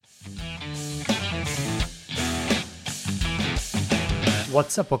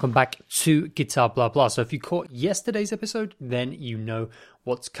What's up? Welcome back to Guitar Blah Blah. So if you caught yesterday's episode, then you know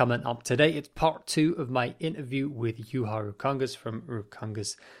what's coming up today. It's part 2 of my interview with Juha Rukangas from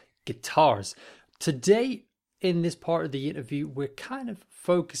Rukangas Guitars. Today, in this part of the interview, we're kind of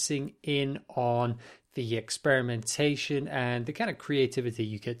focusing in on the experimentation and the kind of creativity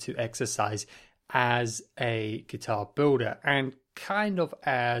you get to exercise as a guitar builder, and kind of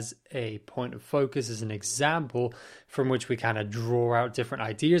as a point of focus, as an example from which we kind of draw out different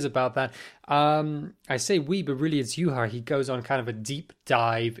ideas about that. I say we, but really it's Juha. He goes on kind of a deep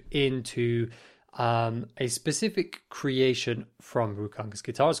dive into a specific creation from Rukangas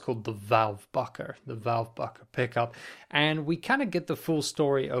Guitars called the Valve Bucker pickup. And we kind of get the full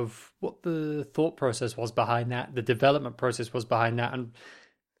story of what the thought process was behind that, the development process was behind that, and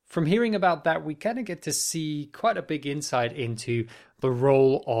from hearing about that, we kind of get to see quite a big insight into the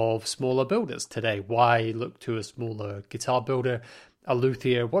role of smaller builders today. Why look to a smaller guitar builder, a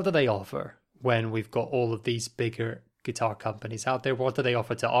luthier? What do they offer when we've got all of these bigger guitar companies out there? What do they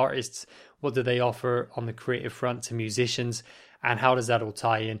offer to artists? What do they offer on the creative front to musicians? And how does that all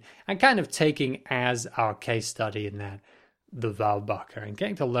tie in? And kind of taking as our case study in that, the Valve Bucker, and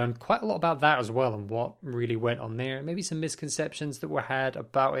getting to learn quite a lot about that as well, and what really went on there, maybe some misconceptions that were had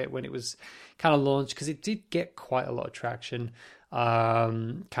about it when it was kind of launched, because it did get quite a lot of traction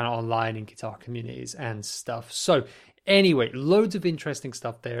kind of online in guitar communities and stuff. So anyway, loads of interesting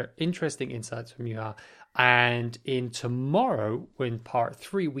stuff there, interesting insights from Juha. And in tomorrow, in part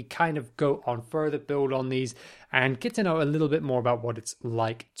 3, we kind of go on further, build on these, and get to know a little bit more about what it's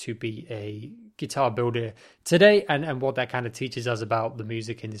like to be a guitar builder today, and what that kind of teaches us about the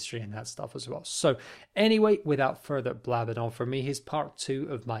music industry and that stuff as well. So anyway, without further blabbing on from me, here's part 2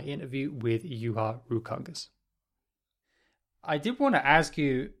 of my interview with Juha Rukangas. I did want to ask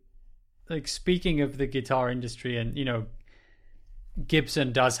you, like, speaking of the guitar industry, and, you know,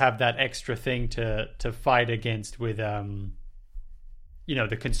 Gibson does have that extra thing to fight against with, you know,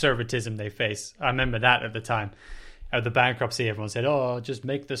 the conservatism they face. I remember that at the time of the bankruptcy, everyone said, oh, just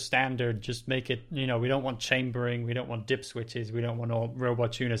make the standard, just make it, you know, we don't want chambering, we don't want dip switches, we don't want all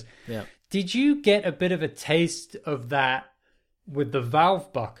robot tuners. Yeah. Did you get a bit of a taste of that with the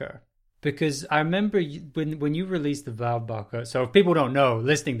Valve Bucker? Because I remember when you released the Valve Bucker, so if people don't know,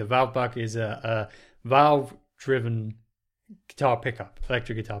 listening, the Valve Bucker is a valve-driven guitar pickup,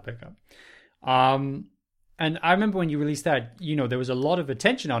 electric guitar pickup. And I remember when you released that, you know, there was a lot of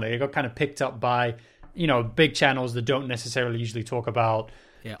attention on it. It got kind of picked up by, you know, big channels that don't necessarily usually talk about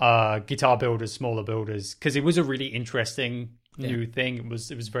guitar builders, smaller builders, because it was a really interesting new thing. It was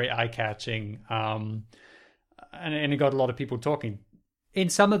very eye-catching, and it got a lot of people talking. In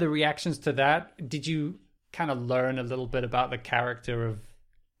some of the reactions to that, did you kind of learn a little bit about the character of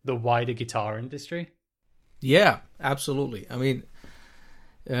the wider guitar industry? Yeah, absolutely. I mean,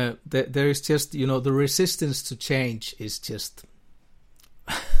 there is just, you know, the resistance to change is just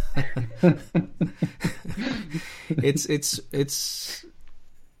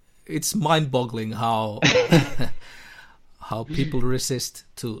it's mind-boggling how how people resist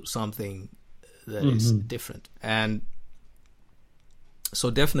to something that is different. And so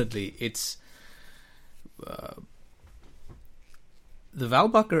definitely it's the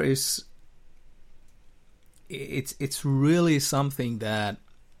Valve Bucker is it's really something that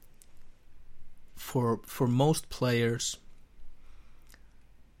for most players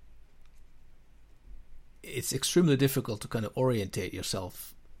it's extremely difficult to kind of orientate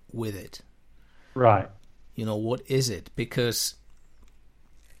yourself with it. Right. You know, what is it? Because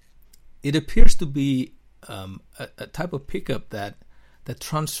it appears to be a type of pickup that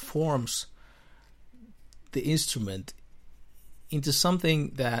transforms the instrument into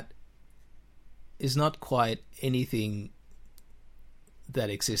something that is not quite anything that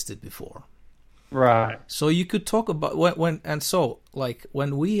existed before. Right. So you could talk about when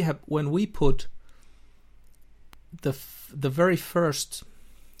we put the very first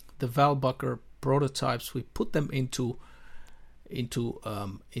the Valve Bucker prototypes, we put them into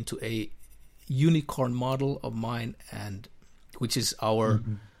a unicorn model of mine, and which is our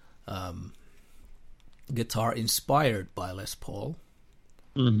guitar inspired by Les Paul.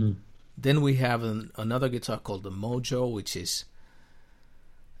 Mm-hmm. Then we have another guitar called the Mojo, which is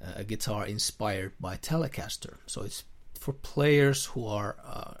a guitar inspired by Telecaster. So it's for players who are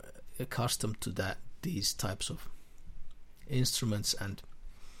accustomed to these types of instruments, and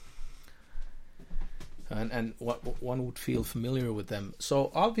what one would feel familiar with them.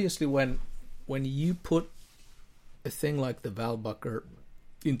 So obviously, when you put a thing like the Valve Bucker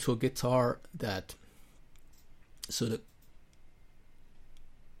into a guitar that sort of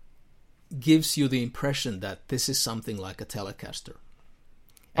gives you the impression that this is something like a Telecaster,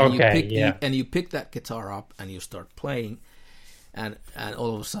 And Okay, you pick that guitar up and you start playing, and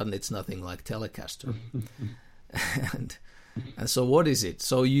all of a sudden it's nothing like Telecaster. and so what is it?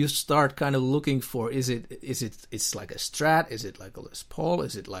 So you start kind of looking for, it's like a Strat, is it like a Les Paul,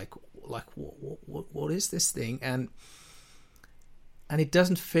 is it like what is this thing? And it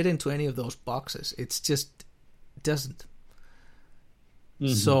doesn't fit into any of those boxes. It's just doesn't.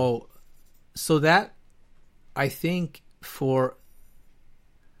 So that, I think,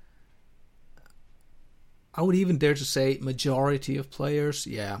 I would even dare to say majority of players,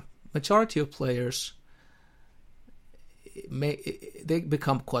 they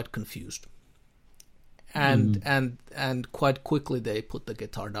become quite confused, and quite quickly they put the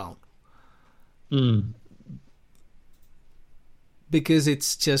guitar down, because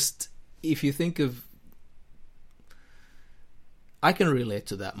it's just, if you think of, I can relate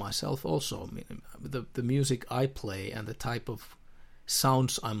to that myself also. I mean, the music I play and the type of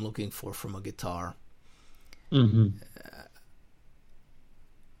sounds I'm looking for from a guitar.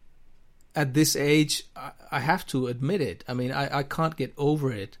 At this age, I have to admit it. I mean, I can't get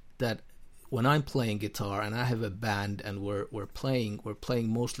over it that when I'm playing guitar and I have a band and we're playing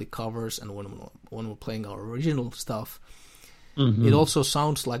mostly covers, and when we're playing our original stuff, it also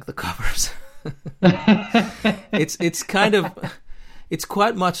sounds like the covers. It's kind of, it's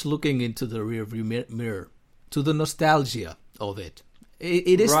quite much looking into the rearview mirror, to the nostalgia of it.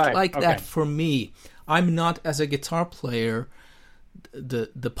 It is right, like that for me. I'm not, as a guitar player,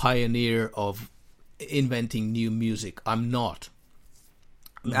 the pioneer of inventing new music. I'm not.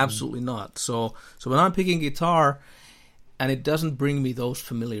 I'm absolutely not. So when I'm picking guitar and it doesn't bring me those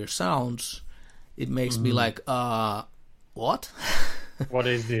familiar sounds, it makes me like, what? What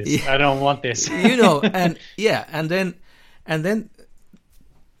is this? Yeah. I don't want this. and then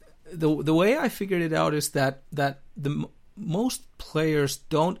the way I figured it out is that the most players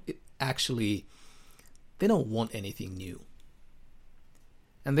don't want anything new.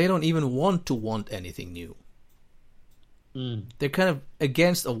 And they don't even want anything new. They're kind of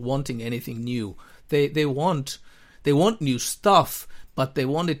against wanting anything new. They want new stuff, but they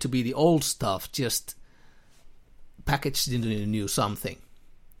want it to be the old stuff, just packaged into a new something.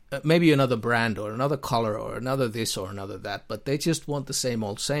 Maybe another brand or another color or another this or another that, but they just want the same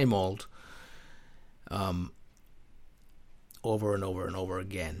old, over and over and over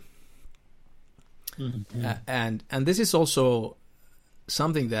again. And this is also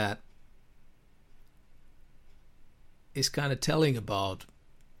something that is kind of telling about,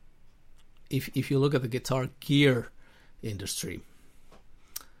 if you look at the guitar gear industry,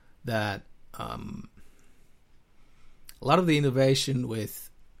 that a lot of the innovation with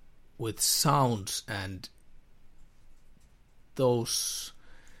sounds and those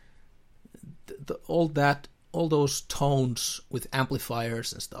all those tones with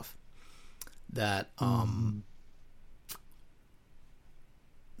amplifiers and stuff that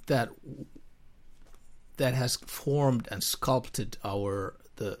that has formed and sculpted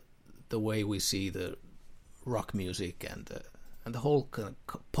the way we see the rock music and the whole kind of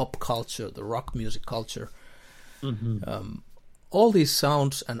pop culture, the rock music culture. All these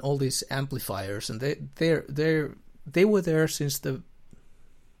sounds and all these amplifiers, and they were there since the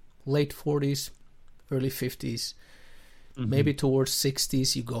late 40s, early 50s, maybe towards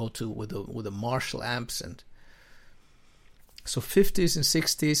 60s. You go to with the Marshall amps, and so 50s and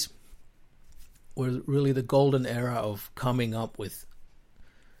 60s were really the golden era of coming up with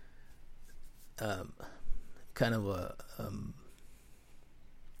kind of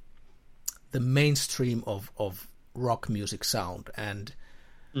the mainstream of rock music sound, and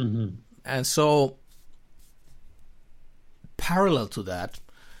so parallel to that,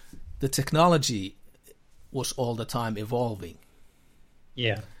 the technology was all the time evolving.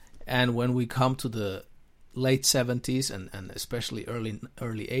 Yeah. And when we come to the late 70s and especially early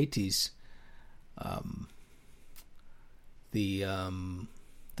 80s, the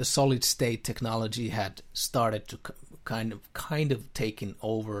solid state technology had started to kind of taken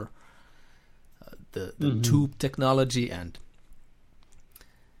over the tube technology, and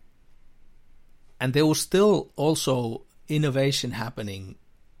there was still also innovation happening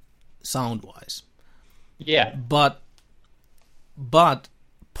sound wise. Yeah. But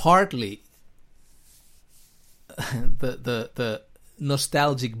partly the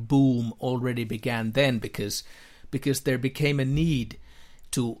nostalgic boom already began then, because there became a need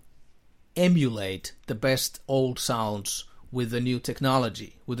to emulate the best old sounds with the new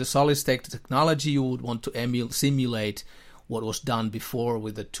technology. With the solid state technology, you would want to simulate what was done before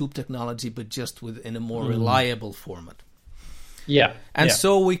with the tube technology, but just in a more reliable format. Yeah. And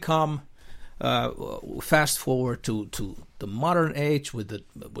so we come fast forward to the modern age with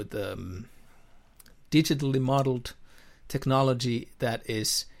the digitally modeled technology that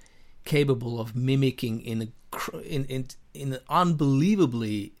is capable of mimicking in an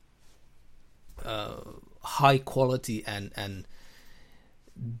unbelievably high quality and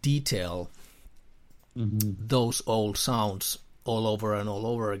detail those old sounds all over and all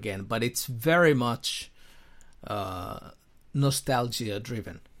over again. But it's very much nostalgia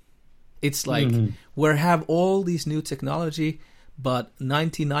driven. It's like we have all these new technology, but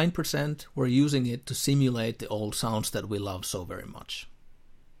 99% we're using it to simulate the old sounds that we love so very much.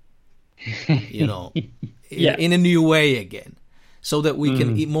 You know, in a new way again, so that we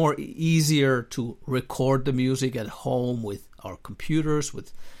can more easier to record the music at home with our computers,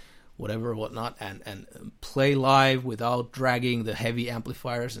 with whatever, whatnot, and play live without dragging the heavy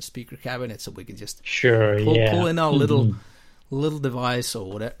amplifiers and speaker cabinets, so we can just pull in our little device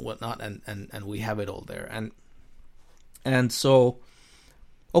or whatnot, and we have it all there. And so,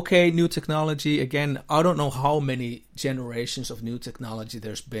 okay, new technology again. I don't know how many generations of new technology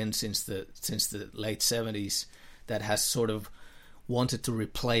there's been since the late 70s that has sort of wanted to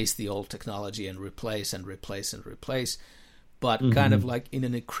replace the old technology and replace. But kind of like in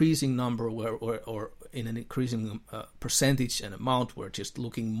an increasing number, or in an increasing percentage and amount, we're just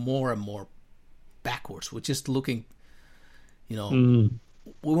looking more and more backwards. We're just looking, you know,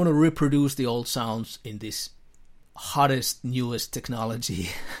 we want to reproduce the old sounds in this hottest, newest technology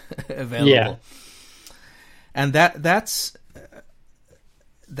available. Yeah. And that's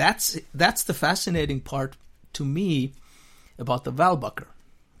the fascinating part to me about the Walbacher,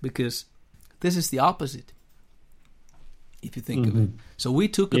 because this is the opposite, if you think of it. So we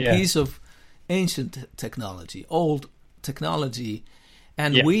took a piece of ancient technology, old technology,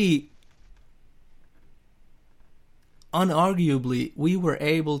 and we unarguably we were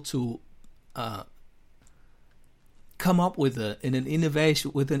able to come up with an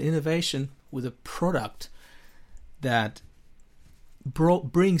innovation, with a product that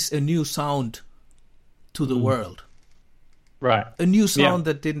brings a new sound to the world. Right. A new sound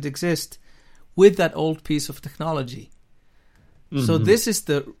that didn't exist with that old piece of technology. So this is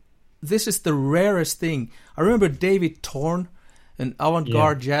the rarest thing. I remember David Thorne, an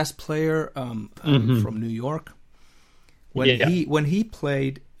avant-garde jazz player from New York, when he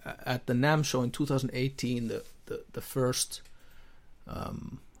played at the NAMM show in 2018, the first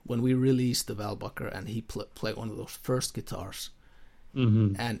when we released the Walbacher, and he played one of those first guitars,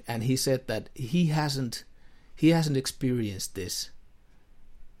 and he said that he hasn't experienced this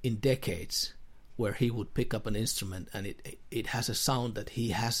in decades, where he would pick up an instrument and it has a sound that he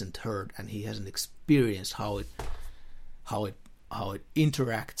hasn't heard, and he hasn't experienced how it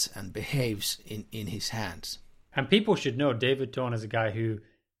interacts and behaves in his hands. And people should know David Thorne is a guy who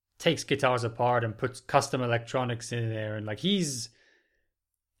takes guitars apart and puts custom electronics in there, and like he's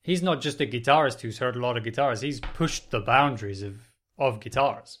not just a guitarist who's heard a lot of guitars. He's pushed the boundaries of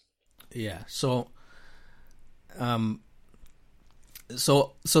guitars. Yeah. So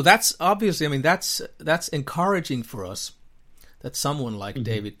that's obviously, I mean, that's encouraging for us that someone like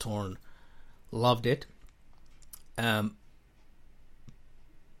David Thorne loved it.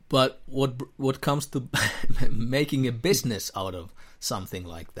 But what comes to making a business out of something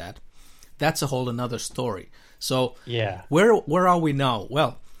like that, that's a whole another story. So where are we now?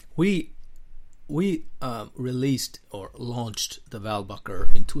 Well, we released or launched the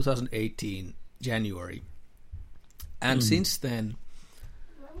Walbacher in 2018 January, and since then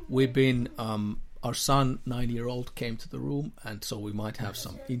we've been our son, 9-year-old, came to the room, and so we might have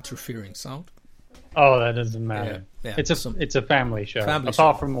some interfering sound. Oh, that doesn't matter. Yeah. It's a family show.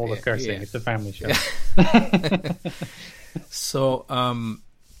 Apart from all the cursing, it's a family show. Yeah. So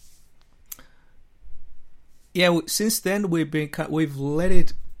since then we've let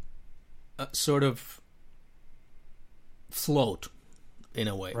it sort of float in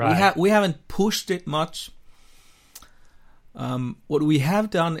a way. Right. We haven't pushed it much. What we have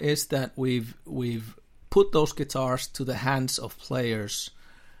done is that we've put those guitars to the hands of players,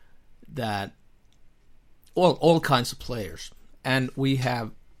 that all kinds of players, and we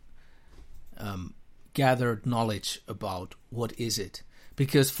have gathered knowledge about what is it.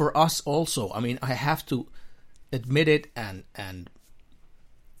 Because for us also, I mean, I have to admit it and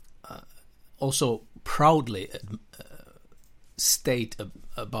also proudly state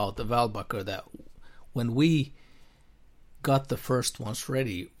about the Walbacher that when we got the first ones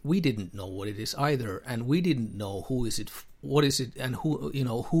ready, we didn't know what it is either, and we didn't know what is it, and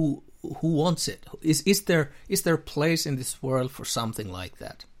who wants it. Is there a place in this world for something like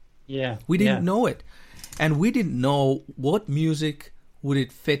that? Yeah, we didn't know it, and we didn't know what music would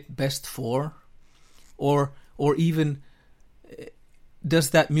it fit best for, or even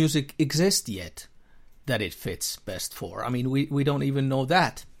does that music exist yet that it fits best for? I mean, we don't even know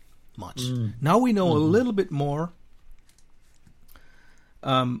that much. Now we know a little bit more,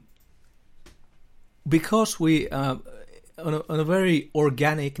 because we on a very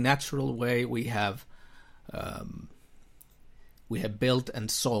organic, natural way we have built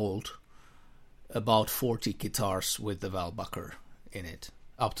and sold about 40 guitars with the Walbacher in it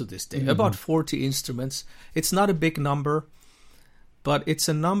up to this day. About 40 instruments. It's not a big number, but it's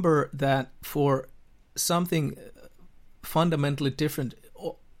a number that for something fundamentally different.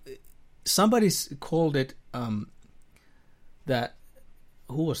 Somebody's called it that.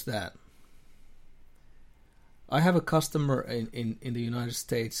 Who was that? I have a customer in the United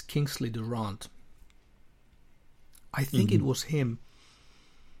States, Kingsley Durant. I think it was him.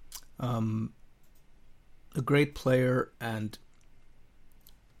 A great player and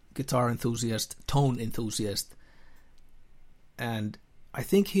guitar enthusiast, tone enthusiast. And I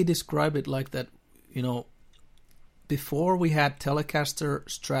think he described it like that, you know, before we had Telecaster,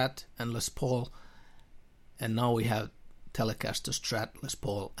 Strat, and Les Paul, and now we have Telecaster, Strat, Les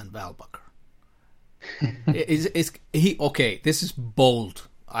Paul, and Walbacher. Okay, this is bold.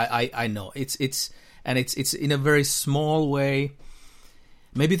 I know. It's in a very small way.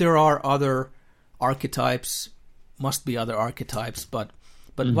 Maybe there are other archetypes, must be other archetypes, but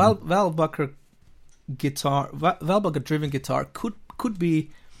Walbacher guitar, Walbacher driven guitar could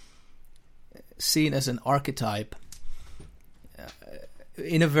be seen as an archetype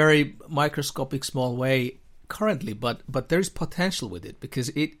in a very microscopic small way currently, but there's potential with it,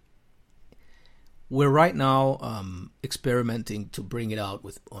 because we're right now experimenting to bring it out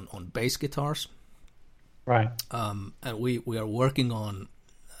on bass guitars, right? And we are working on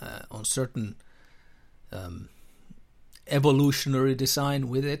certain evolutionary design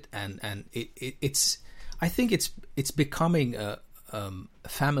with it, and it's I think it's becoming a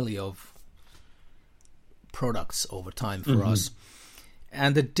family of products over time for us.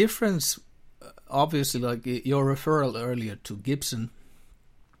 And the difference, obviously, like your referral earlier to Gibson,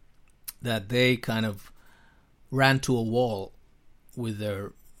 that they kind of ran to a wall with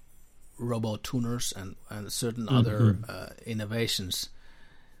their robo tuners and certain other innovations,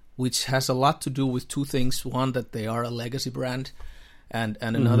 which has a lot to do with two things. One, that they are a legacy brand, and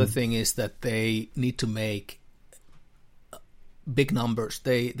another thing is that they need to make big numbers.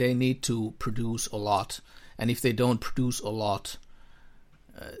 They need to produce a lot, and if they don't produce a lot,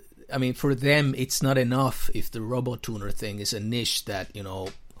 I mean, for them, it's not enough if the RoboTuner thing is a niche that,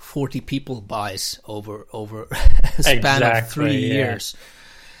 40 people buys over a span of 3 years.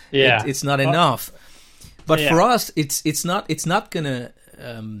 Yeah, it's not enough. But for us, it's not gonna.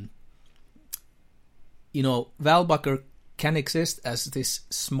 Walbacher can exist as this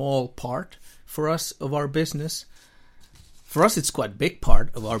small part for us of our business. For us, it's quite a big part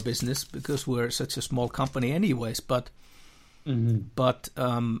of our business because we're such a small company, anyways. But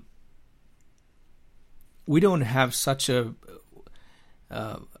we don't have such a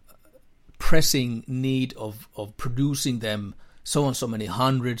pressing need of producing them so and so many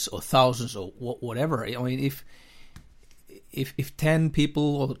hundreds or thousands or whatever. I mean, if 10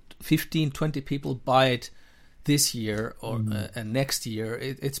 people or 15, 20 people buy it this year or and next year,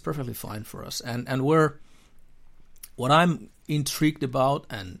 it's perfectly fine for us. And what I'm intrigued about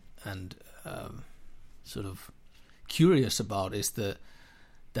and sort of curious about is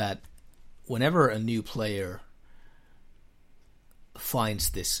that whenever a new player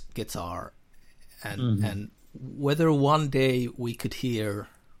finds this guitar and whether one day we could hear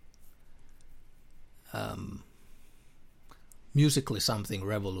musically something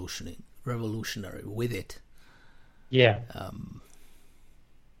revolutionary with it. Yeah.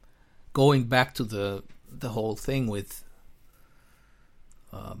 Going back to the whole thing with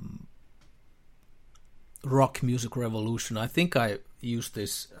rock music revolution, I think I used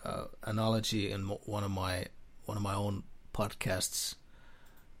this analogy in one of my own podcasts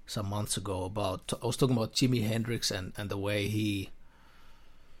some months ago. I was talking about Jimi Hendrix and the way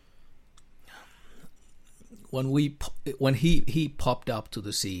when he popped up to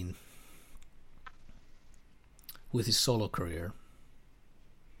the scene with his solo career.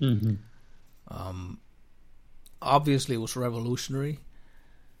 Obviously, it was revolutionary,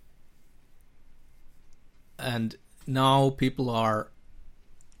 and now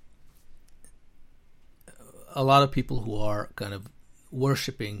a lot of people who are kind of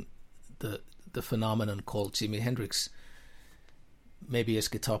worshipping the phenomenon called Jimi Hendrix, maybe as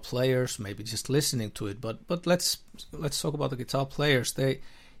guitar players, maybe just listening to it. But let's talk about the guitar players.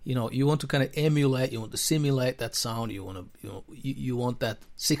 you want to kind of emulate, you want to simulate that sound, you want to, you want that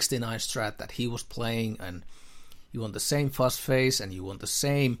 69 Strat that he was playing, and you want the same fuzz phase, and you want the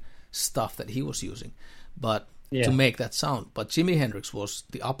same stuff that he was using, but to make that sound. But Jimi Hendrix was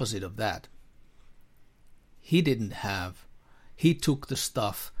the opposite of that. He took the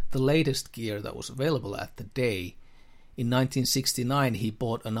stuff, the latest gear that was available at the day. In 1969, he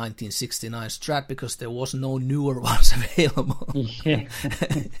bought a 1969 Strat because there was no newer ones available. Yeah.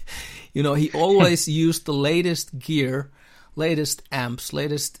 He always used the latest gear, latest amps,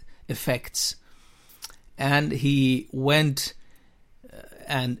 latest effects, and he went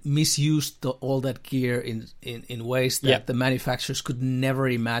and misused all that gear in ways that the manufacturers could never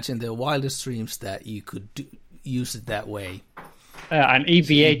imagine. Their wildest dreams that you could use it that way. And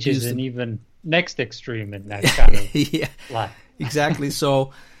EVH is an even next extreme in that kind of line. Exactly.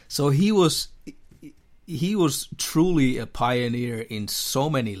 So he was truly a pioneer in so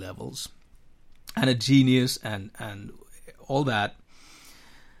many levels, and a genius, and all that.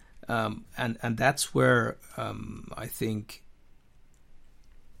 And that's where I think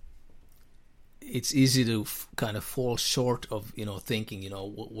it's easy to kind of fall short of thinking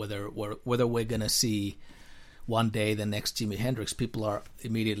whether we're gonna see one day the next Jimi Hendrix. People are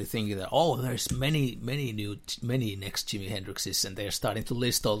immediately thinking that there's many next Jimi Hendrixes, and they're starting to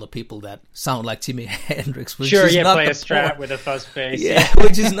list all the people that sound like Jimi Hendrix. Which sure, is not play the a Strat point. with a fuzz face. Yeah,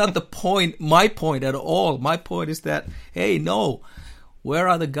 which is not the point. My point at all. My point is that where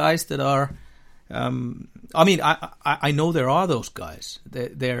are the guys that are? I know there are those guys.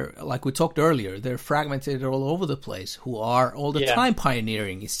 They're like we talked earlier. They're fragmented all over the place, who are all the time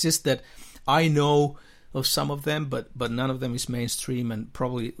pioneering. It's just that I know of some of them, but none of them is mainstream and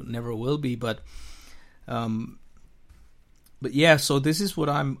probably never will be. But yeah, so this is what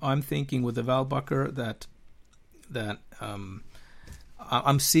I'm thinking with the Valbucker, that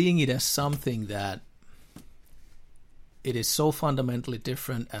I'm seeing it as something that it is so fundamentally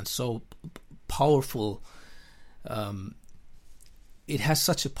different and so powerful. It has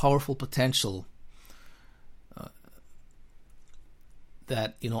such a powerful potential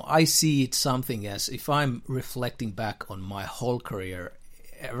that I see it something as, if I'm reflecting back on my whole career,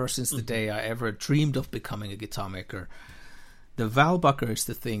 ever since the day I ever dreamed of becoming a guitar maker, the Valbucker is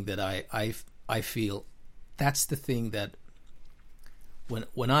the thing that I feel that's the thing that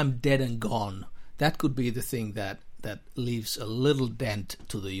when I'm dead and gone, that could be the thing that leaves a little dent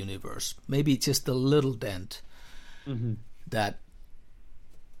to the universe, maybe just a little dent, that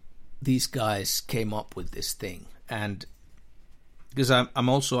these guys came up with this thing. And because I'm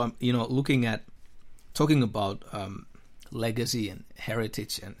also looking at talking about legacy and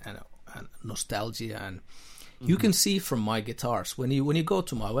heritage and nostalgia, and you can see from my guitars when you go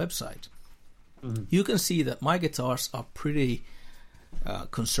to my website, you can see that my guitars are pretty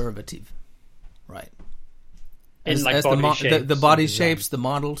conservative, right? As the body shapes, the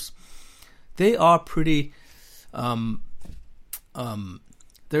models, they are pretty. You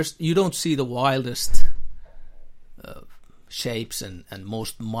don't see the wildest shapes and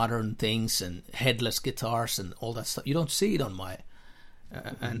most modern things and headless guitars and all that stuff. You don't see it on my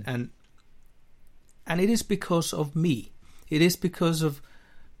and it is because of me. It is because of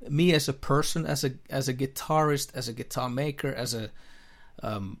me as a person, as a guitarist, as a guitar maker,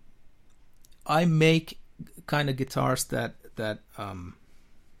 I make kind of guitars that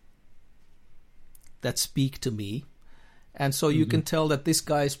speak to me. And so you can tell that this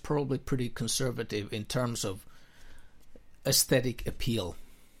guy is probably pretty conservative in terms of aesthetic appeal.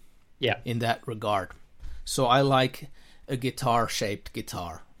 Yeah. In that regard. So I like a guitar-shaped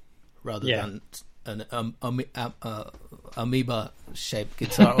guitar rather than an amoeba-shaped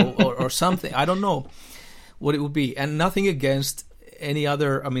guitar or something. I don't know what it would be. And nothing against any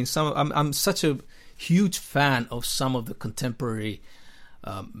other. I mean, I'm such a huge fan of some of the contemporary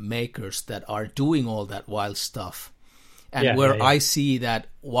makers that are doing all that wild stuff. And I see that,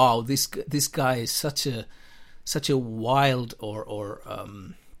 wow, this guy is such a wild or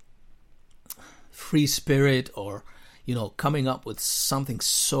free spirit, or coming up with something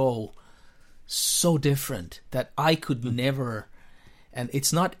so different that I could never. And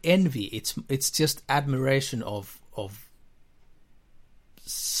it's not envy; it's just admiration of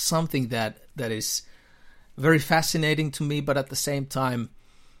something that is very fascinating to me, but at the same time,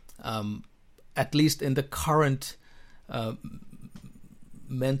 at least in the current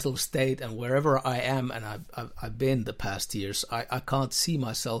mental state and wherever I am, and I've been the past years, I can't see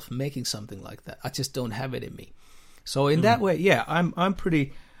myself making something like that. I just don't have it in me. So in that way, I'm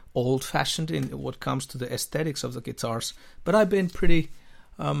pretty old-fashioned in what comes to the aesthetics of the guitars, but I've been pretty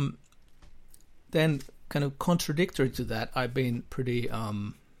then kind of contradictory to that. I've been pretty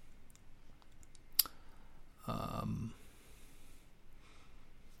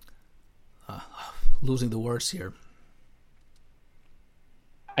losing the words here.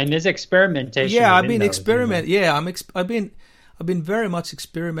 And there's experimentation. Yeah, I've been I've been very much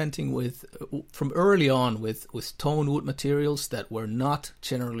experimenting with from early on with tone wood materials that were not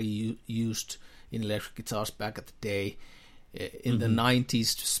generally used in electric guitars back at the day. In the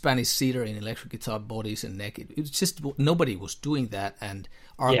 90s, Spanish cedar in electric guitar bodies and neck. It was just nobody was doing that, and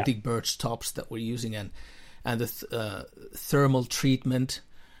Arctic birch tops that we're using, and the thermal treatment,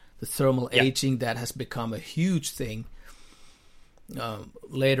 the thermal aging that has become a huge thing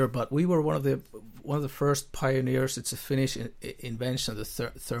later. But we were one of the first pioneers. It's a Finnish invention, the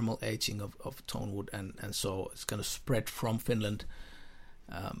thermal aging of tone wood, and so it's going to spread from Finland,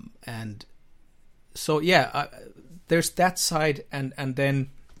 and so there's that side, and then,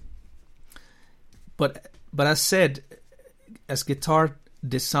 but as said, as guitar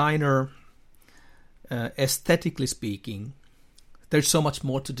designer, aesthetically speaking, there's so much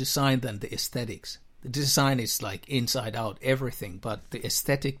more to design than the aesthetics. The design is like inside out everything, but the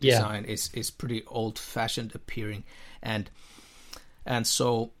aesthetic design is pretty old-fashioned appearing, and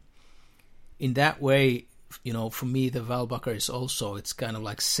so in that way, for me, the Walbacher is also, it's kind of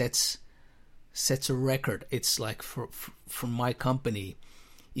like sets a record. It's like for my company,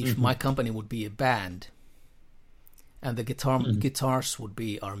 if my company would be a band and the guitars would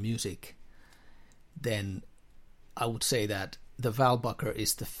be our music, then I would say that the Walbacher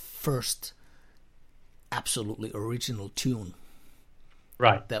is the first absolutely original tune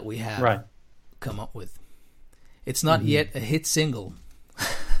that we have come up with. It's not yet a hit single,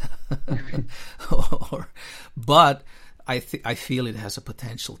 but I feel it has a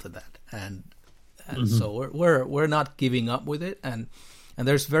potential to that, and so we're not giving up with it, and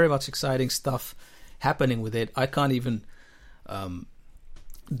there's very much exciting stuff happening with it. I can't even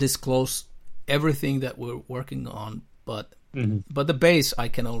disclose everything that we're working on, but the bass, I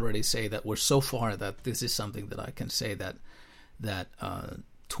can already say that we're so far that this is something that I can say that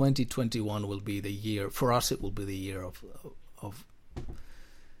 2021 will be the year for us. It will be the year of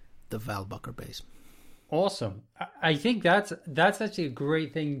the Walbacher bass. Awesome. I think that's actually a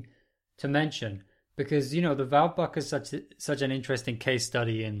great thing to mention, because the Walbacher is such an interesting case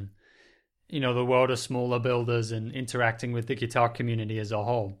study in the world of smaller builders and interacting with the guitar community as a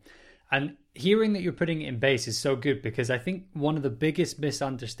whole. And hearing that you're putting it in bass is so good, because I think one of the biggest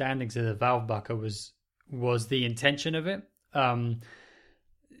misunderstandings of the Walbacher was the intention of it.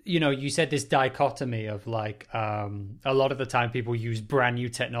 You said this dichotomy of like a lot of the time people use brand new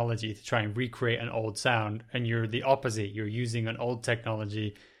technology to try and recreate an old sound, and you're the opposite. You're using an old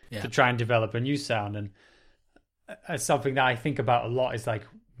technology to try and develop a new sound. And something that I think about a lot is like,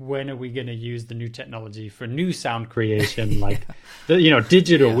 when are we going to use the new technology for new sound creation? Like,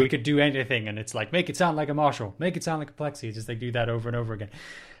 digital, we could do anything. And it's like, make it sound like a Marshall, make it sound like a Plexi. Just like do that over and over again.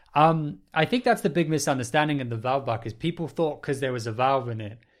 I think that's the big misunderstanding in the Walbacher, is people thought because there was a valve in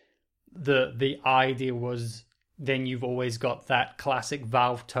it, the idea was then you've always got that classic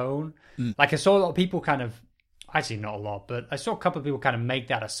valve tone. Like I saw a lot of people actually not a lot, but I saw a couple of people kind of make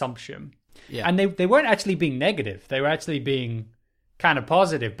that assumption. Yeah. And they weren't actually being negative. They were actually being kind of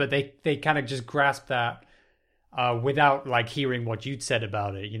positive, but they kind of just grasped that without like hearing what you'd said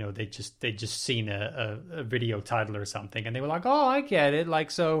about it. They just seen a video title or something, and they were like, oh, I get it. Like,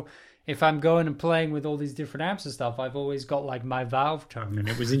 so if I'm going and playing with all these different amps and stuff, I've always got like my valve tone. And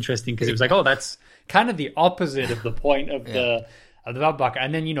it was interesting because it was like, oh, that's kind of the opposite of the point of the Walbacher.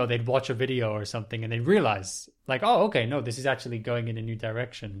 And then, they'd watch a video or something and they'd realize like, oh, okay, no, this is actually going in a new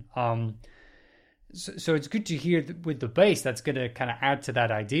direction. So it's good to hear with the bass, that's going to kind of add to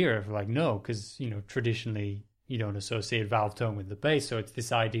that idea of like, no, because, traditionally you don't associate valve tone with the bass. So it's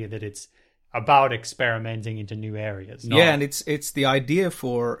this idea that it's about experimenting into new areas. Yeah, and it's the idea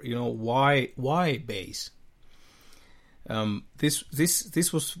for, why bass.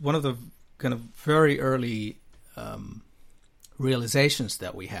 This was one of the kind of very early realizations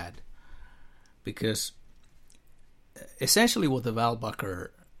that we had, because essentially what the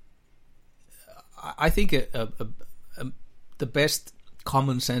Walbacher, I think the best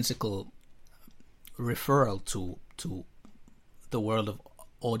commonsensical referral to the world of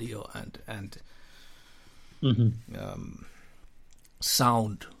audio and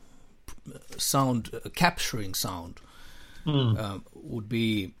sound capturing sound would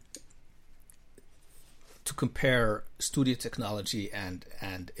be to compare studio technology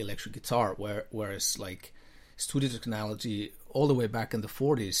and electric guitar, whereas like studio technology all the way back in the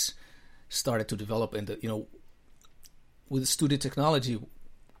 40s started to develop in the with studio technology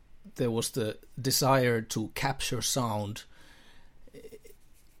there was the desire to capture sound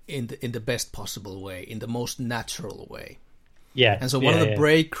in the best possible way, in the most natural way. Yeah. And so one of the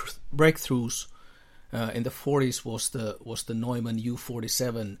breakthroughs in the 40s was the Neumann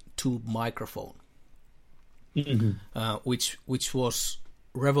U47 tube microphone, which was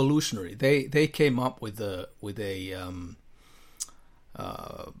revolutionary. They came up with a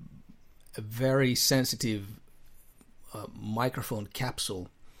very sensitive microphone capsule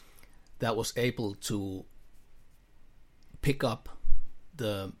that was able to pick up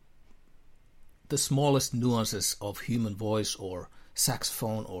the smallest nuances of human voice or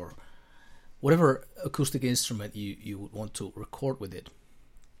saxophone or whatever acoustic instrument you would want to record with it.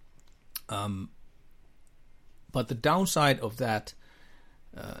 But the downside of that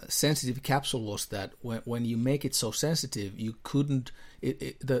sensitive capsule was that when you make it so sensitive, you couldn't.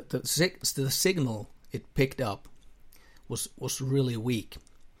 The signal it picked up was really weak,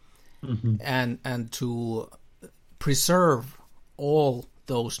 and to preserve all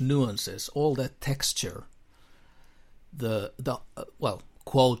those nuances, all that texture, the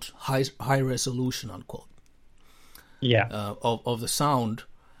quote high resolution unquote, of the sound,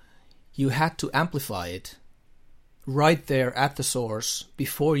 you had to amplify it right there at the source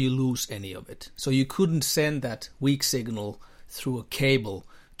before you lose any of it. So you couldn't send that weak signal through a cable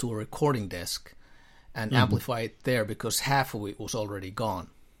to a recording desk and amplify it there, because half of it was already gone.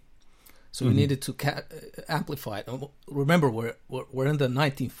 So you needed to amplify it. Remember, we're in the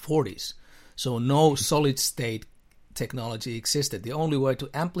 1940s, so no solid state technology existed. The only way to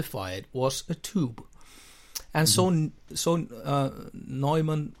amplify it was a tube, and so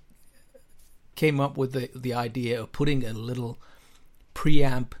Neumann came up with the idea of putting a little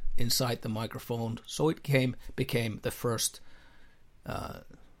preamp inside the microphone, so it became the first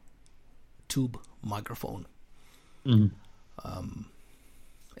tube microphone in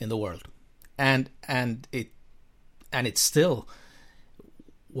the world, and it's still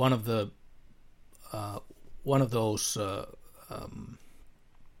one of those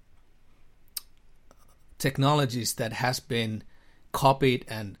technologies that has been copied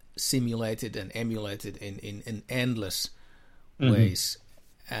and simulated and emulated in endless ways,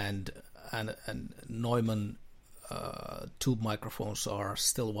 and Neumann tube microphones are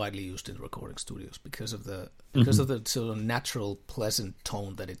still widely used in recording studios because of the sort of natural, pleasant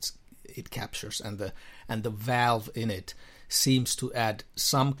tone that it captures, and the valve in it seems to add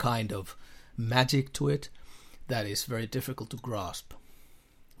some kind of magic to it that is very difficult to grasp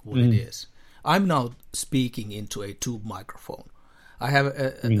what it is. I'm now speaking into a tube microphone. I have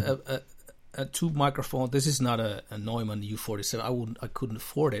a tube microphone. This is not a Neumann U47. I couldn't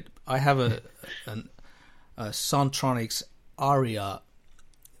afford it. I have a Soundtronics Aria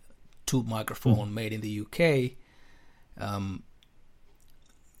tube microphone made in the UK.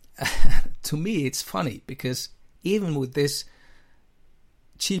 To me, it's funny because even with this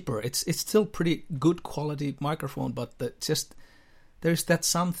cheaper, it's still pretty good quality microphone. But there's that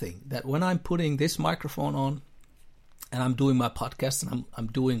something that when I'm putting this microphone on, and I'm doing my podcast, and I'm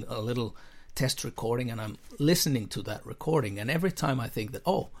doing a little test recording, and I'm listening to that recording, and every time I think that,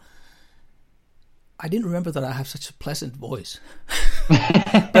 oh, I didn't remember that I have such a pleasant voice.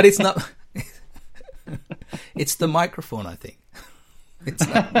 But it's not. It's the microphone, I think. It's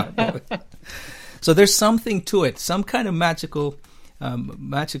not my voice. So there's something to it, some kind of magic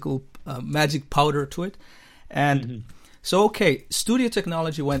powder to it. And so, okay, studio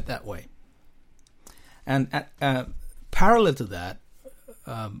technology went that way. And parallel to that,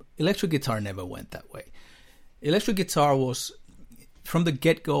 electric guitar never went that way. Electric guitar was, from the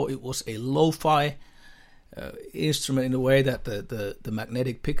get-go, it was a lo-fi instrument in a way that the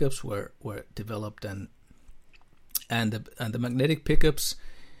magnetic pickups were developed, and the magnetic pickups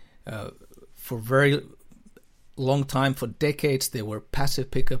for very long time, for decades, they were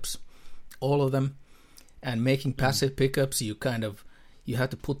passive pickups, all of them. And making passive pickups, you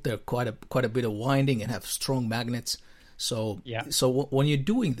had to put there quite a bit of winding and have strong magnets. So when you're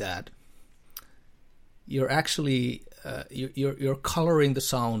doing that, you're actually you're coloring the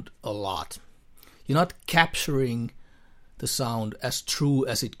sound a lot. You're not capturing the sound as true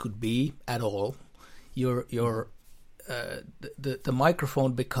as it could be at all. The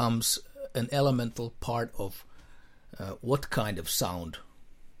microphone becomes an elemental part of what kind of sound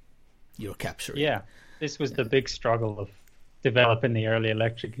you're capturing. Yeah, this was the big struggle of developing the early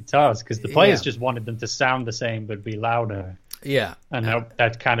electric guitars, because the players just wanted them to sound the same but be louder. Yeah. And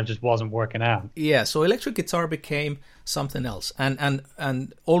that kind of just wasn't working out. Yeah, so electric guitar became something else. And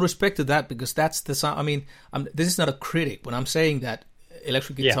all respect to that, because that's the sound. I mean, this is not a critic. When I'm saying that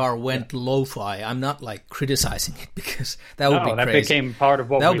electric guitar went lo-fi. I'm not like criticizing it because that would be that crazy. became part of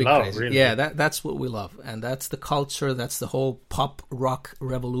what we love. Really. Yeah, that's what we love, and that's the culture. That's the whole pop rock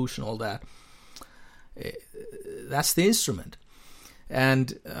revolution. All that. That's the instrument,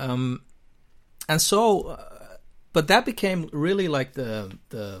 and so, but that became really like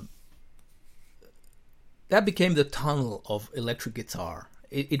that became the tunnel of electric guitar.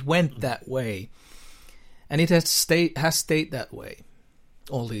 It went that way, and it has stayed that way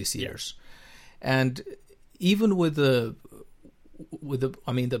all these years. And even with the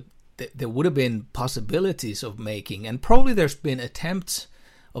I mean, there would have been possibilities of making, and probably there's been attempts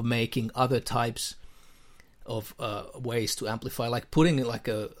of making other types of ways to amplify, like putting it like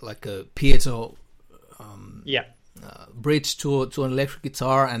a piezo bridge to an electric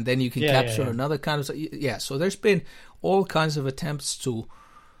guitar, and then you can capture another kind of So there's been all kinds of attempts to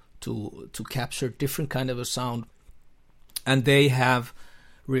capture different kind of a sound, and they have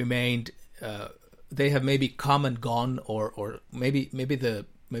remained. They have maybe come and gone, or maybe the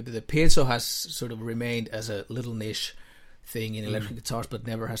piezo has sort of remained as a little niche thing in electric guitars, but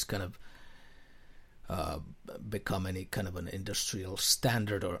never has kind of become any kind of an industrial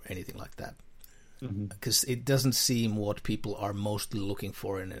standard or anything like that. Because it doesn't seem what people are mostly looking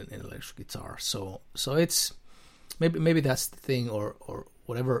for in an electric guitar. So it's maybe that's the thing or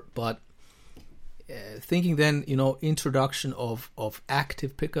whatever. But thinking then, introduction of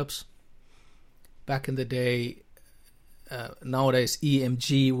active pickups. Back in the day, nowadays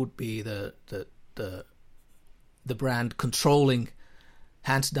EMG would be the brand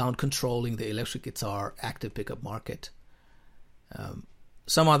hands down controlling the electric guitar active pickup market.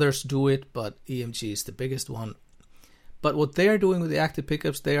 Some others do it, but EMG is the biggest one. But what they're doing with the active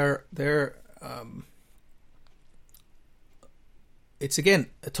pickups, it's again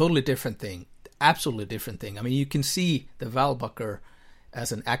a totally different thing, absolutely different thing. I mean, you can see the Walbacher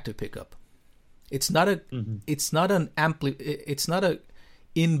as an active pickup. It's not a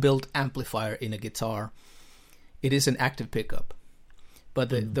inbuilt amplifier in a guitar. It is an active pickup. But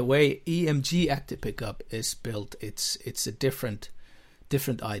the way EMG active pickup is built, it's a different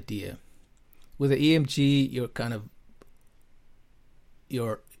idea. With the EMG,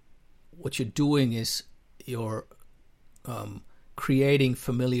 what you're doing is you're creating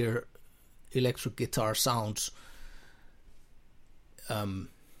familiar electric guitar sounds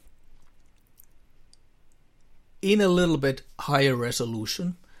in a little bit higher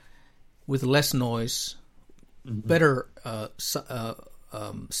resolution with less noise, better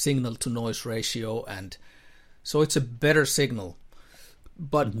signal to noise ratio, and so it's a better signal.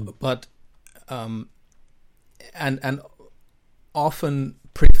 But and often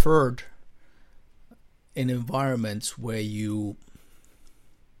preferred in environments where you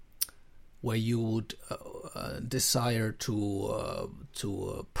would desire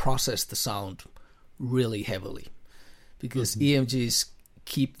to process the sound really heavily, because EMGs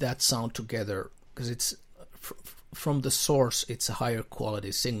keep that sound together, because it's from the source it's a higher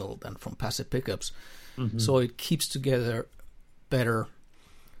quality signal than from passive pickups, so it keeps together better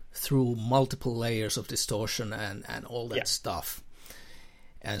through multiple layers of distortion and all that stuff,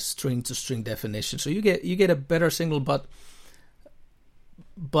 and string to string definition. So you get a better signal, but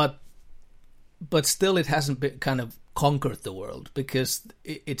still it hasn't been kind of conquered the world, because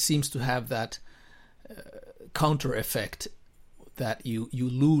it seems to have that counter effect that you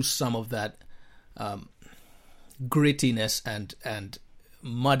lose some of that grittiness and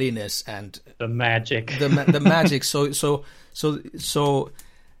muddiness and the magic. The magic. So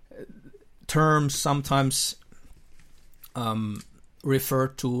terms sometimes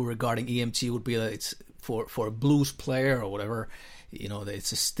referred to regarding EMG would be that it's for a blues player or whatever,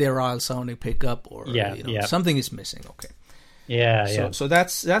 it's a sterile sounding pickup, or something is missing. Okay. So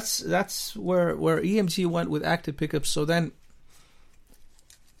that's where EMG went with active pickups. So then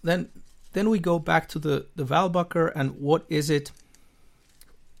we go back to the Walbacher, and what is it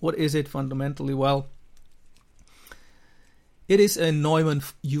fundamentally? Well, it is a Neumann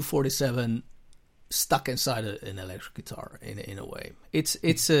U47 stuck inside an electric guitar in a way. It's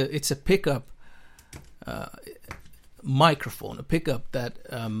a pickup microphone, a pickup that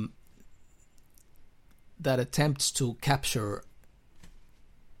attempts to capture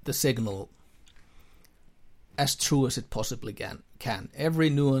the signal as true as it possibly can. Every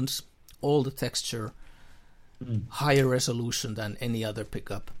nuance, all the texture, higher resolution than any other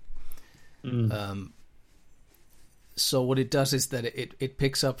pickup. So what it does is that it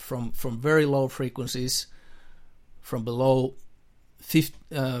picks up from very low frequencies, from below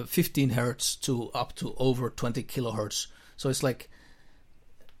 15 hertz to up to over 20 kilohertz. So it's like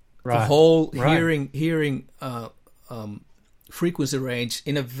the whole hearing frequency range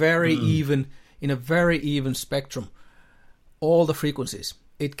in a very even spectrum. All the frequencies.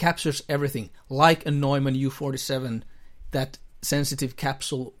 It captures everything, like a Neumann U47 that sensitive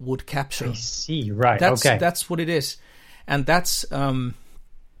capsule would capture. I see, right? That's what it is, and that's and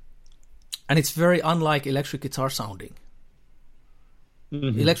it's very unlike electric guitar sounding.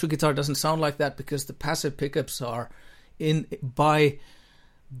 Electric guitar doesn't sound like that because the passive pickups are by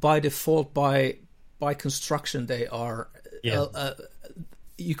default, by construction, they are.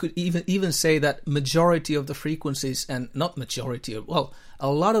 You could even say that majority of the frequencies, and not majority, a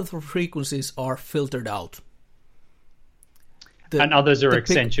lot of the frequencies are filtered out. And others are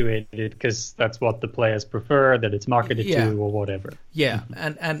accentuated because that's what the players prefer, that it's marketed to, or whatever. Yeah,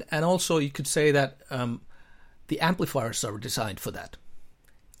 and also you could say that the amplifiers are designed for that.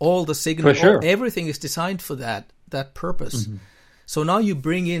 All the signal, everything is designed for that purpose. So now you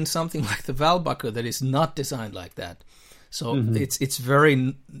bring in something like the Walbacher that is not designed like that. So it's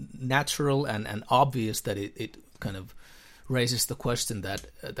very natural and obvious that it kind of raises the question that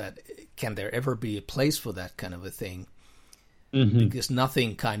can there ever be a place for that kind of a thing? Because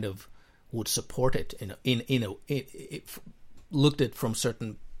nothing kind of would support it it looked at from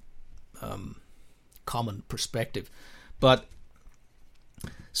certain common perspective. But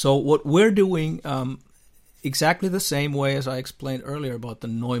so what we're doing exactly the same way as I explained earlier about the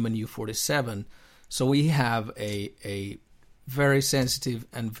Neumann U47. So we have a very sensitive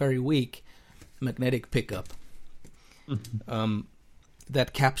and very weak magnetic pickup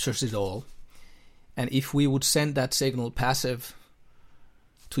that captures it all. And if we would send that signal passive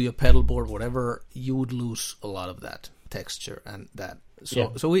to your pedal board, whatever, you would lose a lot of that texture and that.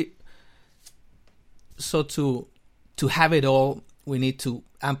 So to have it all, we need to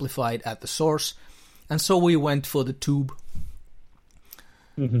amplify it at the source, and so we went for the tube.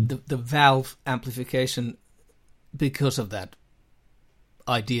 The valve amplification, because of that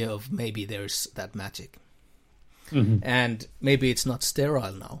idea of maybe there's that magic, and maybe it's not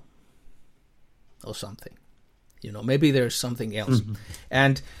sterile now, or something. Maybe there's something else,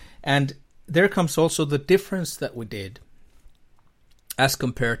 and there comes also the difference that we did as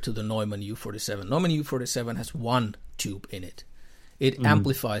compared to the Neumann U47. Neumann U47 has one tube in it. It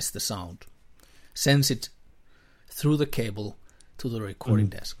amplifies the sound, sends it through the cable to the recording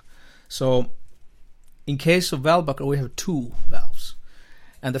desk. So in case of Walbacher, we have two valves,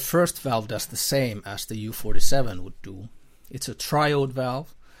 and the first valve does the same as the U47 would do. It's a triode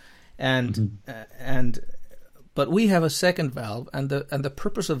valve, but we have a second valve, and the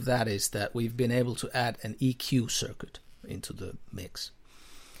purpose of that is that we've been able to add an EQ circuit into the mix.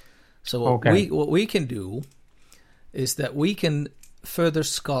 So what we can do is that we can further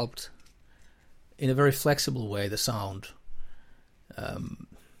sculpt in a very flexible way the sound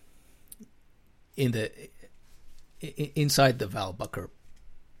inside the Walbacher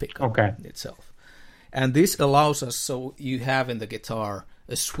pickup itself, and this allows us, so you have in the guitar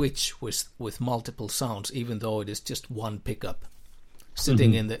a switch with multiple sounds, even though it is just one pickup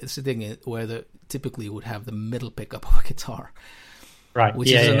sitting in where typically you would have the middle pickup of a guitar, right?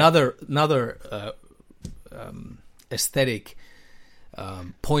 Which is another aesthetic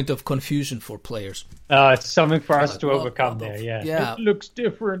point of confusion for players. It's something for us to overcome there. Yeah, it looks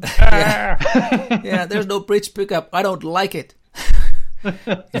different. Yeah, there's no bridge pickup. I don't like it.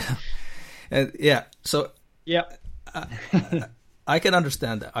 So I can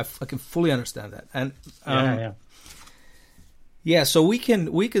understand that. I can fully understand that. And so we can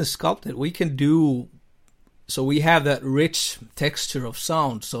sculpt it. We can do. So we have that rich texture of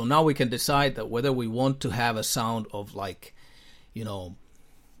sound. So now we can decide that whether we want to have a sound of like, the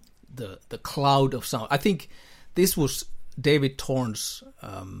cloud of sound. I think this was David Thorne's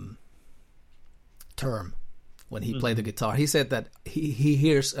term when he played the guitar. He said that he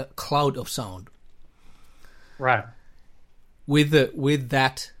hears a cloud of sound. Right. With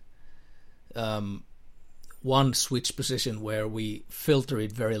that one switch position where we filter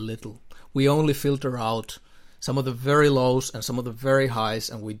it very little. We only filter out some of the very lows and some of the very highs,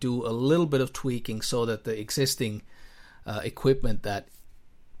 and we do a little bit of tweaking so that the existing equipment that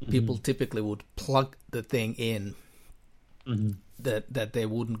people typically would plug the thing in, that they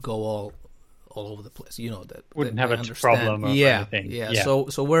wouldn't go all over the place. That wouldn't have a problem or anything. Yeah.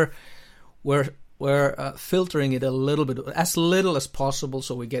 So we're filtering it a little bit, as little as possible,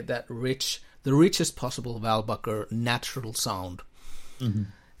 so we get that the richest possible Walbacher natural sound.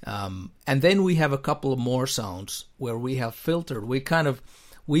 And then we have a couple of more sounds where we have filtered. We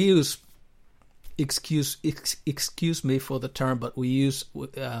use, excuse me for the term, but we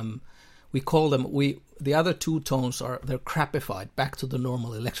call them, the other two tones they're crapified back to the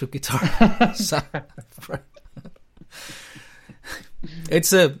normal electric guitar sound.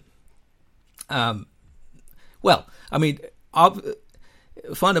 It's a well, I mean,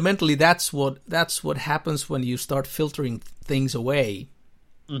 fundamentally, that's what happens when you start filtering things away.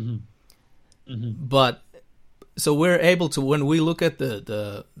 But so we're able to, when we look at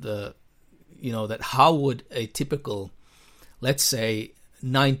the that how would a typical, let's say,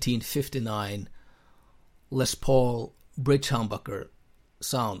 1959 Les Paul bridge humbucker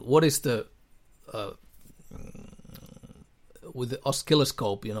sound? What is the with the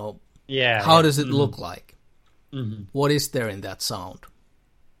oscilloscope? How does it look like? What is there in that sound?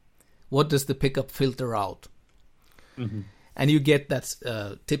 What does the pickup filter out? And you get that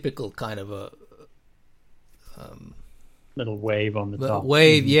typical kind of a little wave on the top.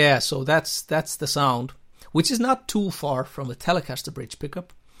 Wave, yeah. So that's the sound, which is not too far from a Telecaster bridge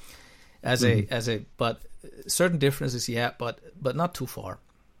pickup, but certain differences, yeah, but not too far,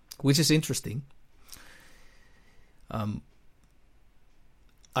 which is interesting.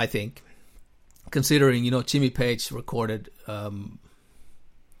 I think, considering Jimmy Page recorded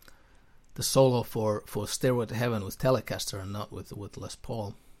the solo for Stairway to Heaven with Telecaster and not with Les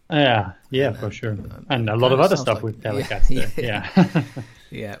Paul. Yeah, for sure, and a lot of other stuff with Telecaster.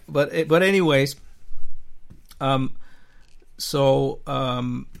 Yeah. But anyways, so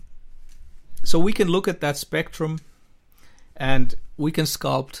we can look at that spectrum, and we can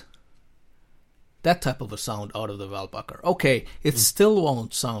sculpt that type of a sound out of the Walbacher. Okay, it still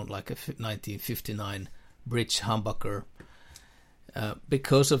won't sound like a 1959 bridge humbucker.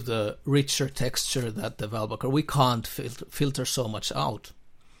 Because of the richer texture that the Walbacher, we can't filter so much out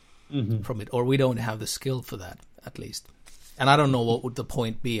from it, or we don't have the skill for that, at least. And I don't know what would the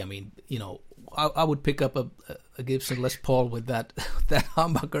point be. I mean, I would pick up a Gibson Les Paul with that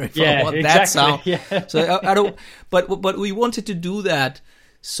humbucker if I want that sound. Yeah. So I don't. But we wanted to do that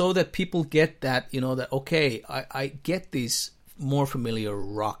so that people get that, that okay, I get these more familiar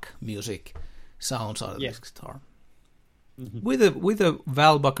rock music sounds out of this guitar. With a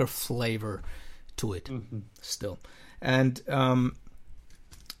Walbacher flavor to it, still, and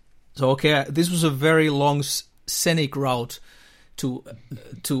so okay, this was a very long scenic route to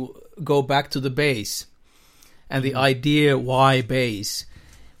go back to the bass, and the idea why bass.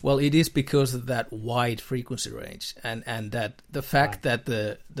 Well, it is because of that wide frequency range, and that the fact that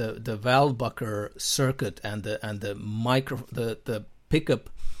the Walbacher circuit and the pickup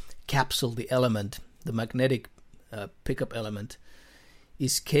capsule, the element, the magnetic pickup element,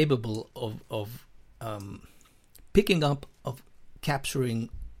 is capable of picking up, of capturing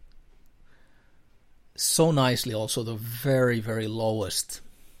so nicely also the very, very lowest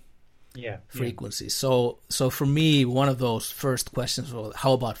frequency. So for me, one of those first questions was,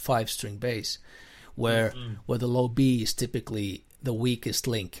 how about 5-string bass, where the low B is typically the weakest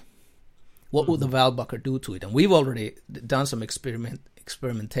link? What would the Walbacher do to it? And we've already done some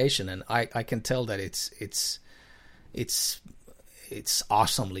experimentation, and I can tell that it's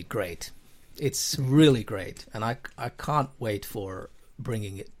awesomely great. It's really great, and I can't wait for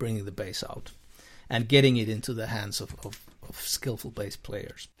bringing the bass out and getting it into the hands of skillful bass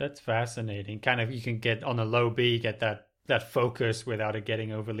players. That's fascinating. Kind of, you can get on a low B, get that focus without it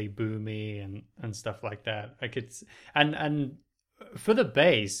getting overly boomy and stuff like that. Like it's and for the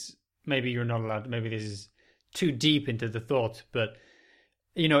bass, maybe you're not allowed. Maybe this is too deep into the thought, but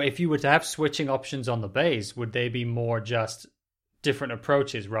if you were to have switching options on the bass, would they be more just different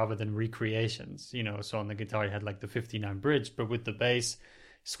approaches rather than recreations? So on the guitar you had like the 59 bridge, but with the bass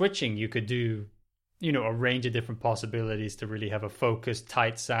switching, you could do a range of different possibilities to really have a focused,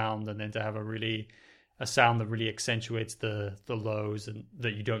 tight sound, and then to have a sound that really accentuates the lows and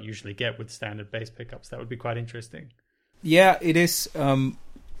that you don't usually get with standard bass pickups. That would be quite interesting. Yeah, it is.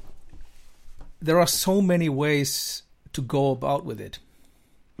 There are so many ways to go about with it.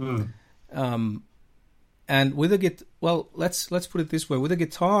 And with a let's put it this way: with a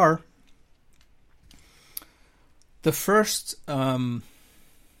guitar, the first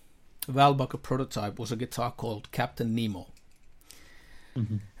Walbacher prototype was a guitar called Captain Nemo.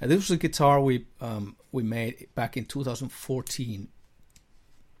 And this was a guitar we made back in 2014.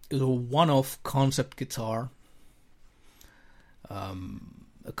 It was a one-off concept guitar, a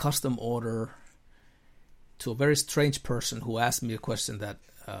custom order to a very strange person who asked me a question that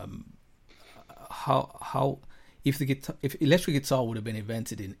how if electric guitar would have been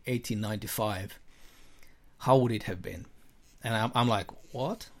invented in 1895, how would it have been? And I'm like,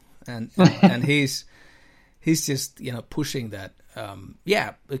 what? And he's just pushing that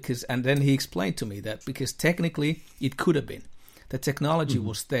because, and then he explained to me that because technically it could have been, the technology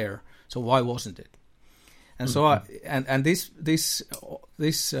was there, so why wasn't it? And so this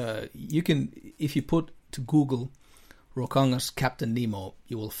you can, if you put to Google Rokanga's Captain Nemo,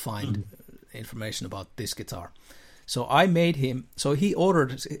 you will find information about this guitar. So I made him. So he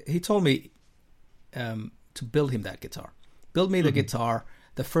told me to build him that guitar. Build me the guitar,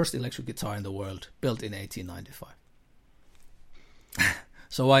 the first electric guitar in the world, built in 1895.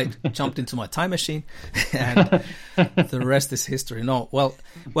 So I jumped into my time machine, and the rest is history. No, well,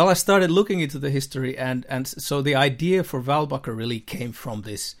 I started looking into the history, and so the idea for Walbacher really came from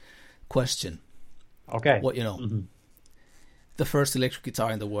this question. Okay. What the first electric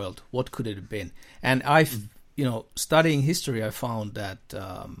guitar in the world, what could it have been? And studying history, I found that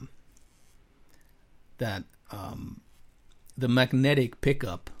the magnetic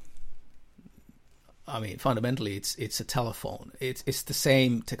pickup, I mean, fundamentally, it's a telephone. It's the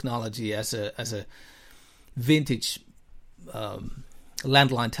same technology as a vintage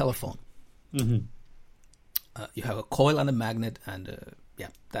landline telephone. You have a coil and a magnet, and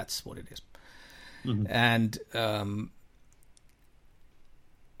that's what it is. And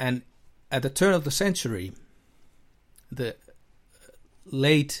at the turn of the century, the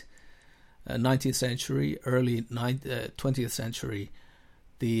late 19th century, early 20th century,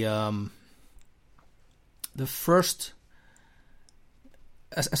 the first,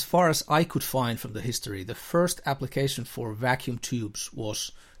 as far as I could find from the history, the first application for vacuum tubes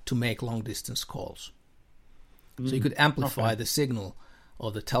was to make long distance calls. So you could amplify the signal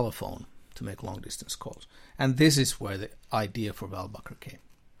of the telephone to make long distance calls. And this is where the idea for Walbacher came.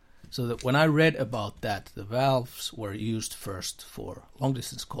 So that when I read about that, the valves were used first for long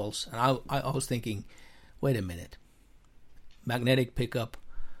distance calls, and I was thinking, wait a minute, magnetic pickup,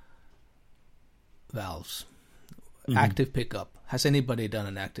 valves, active pickup. Has anybody done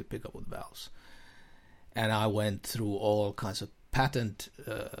an active pickup with valves? And I went through all kinds of patent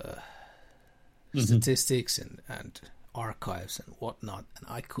statistics and archives and whatnot, and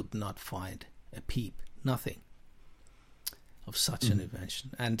I could not find a peep, nothing of such an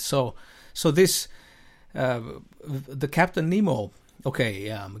invention. And so this the Captain Nemo. Okay,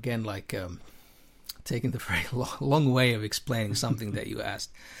 again, taking the very long way of explaining something that you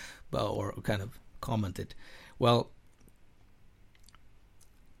asked, or kind of commented. Well,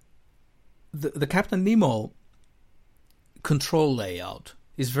 the Captain Nemo control layout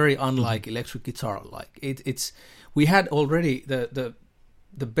is very unlike electric guitar. We had already the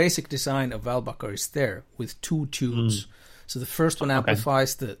basic design of Walbacher is there with two tunes. So the first one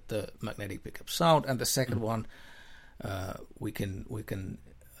amplifies the magnetic pickup sound, and the second one we can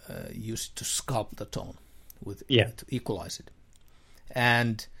use to sculpt the tone to equalize it.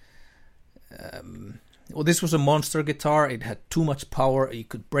 And this was a monster guitar. It had too much power. You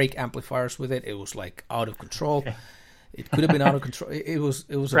could break amplifiers with it. It was out of control. Okay. It could have been out of control. It was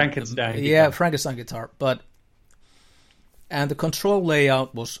Frankenstein. Frankenstein guitar. And the control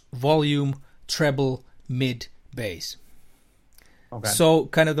layout was volume, treble, mid, bass. Okay. So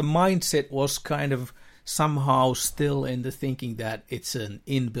kind of the mindset was kind of somehow still in the thinking that it's an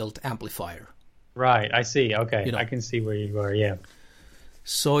inbuilt amplifier. Right, I see. Okay, I can see where you are, yeah.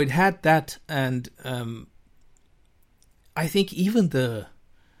 So it had that, and I think even the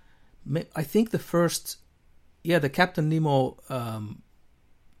first, the Captain Nemo,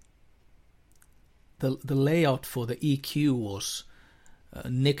 the layout for the EQ was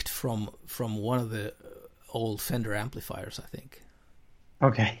nicked from one of the old Fender amplifiers, I think.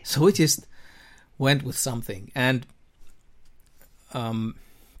 Okay. So it just went with something, and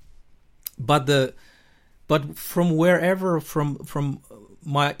but from wherever from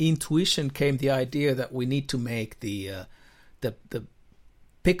my intuition came the idea that we need to make the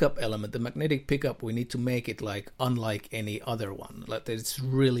pickup element, the magnetic pickup, we need to make it unlike any other one, that it's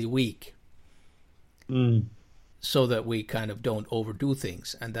really weak, so that we kind of don't overdo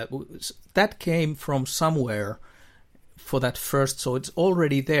things, and that came from somewhere for that first. So it's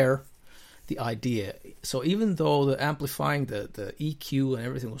already there, the idea. So even though the amplifying, the EQ and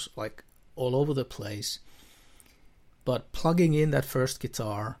everything was all over the place, but plugging in that first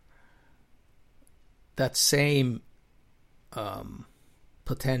guitar, that same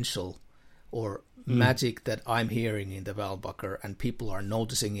potential or magic that I'm hearing in the Walbacher, and people are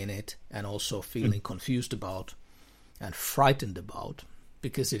noticing in it, and also feeling confused about and frightened about,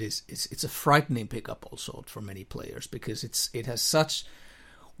 because it's a frightening pickup also for many players, because it has such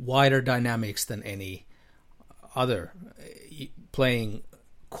wider dynamics than any other. Playing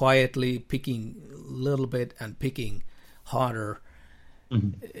quietly, picking a little bit and picking harder,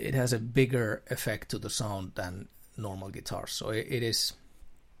 it has a bigger effect to the sound than normal guitars. So it is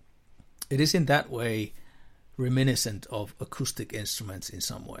in that way reminiscent of acoustic instruments in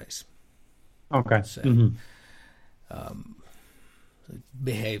some ways. Okay. So, it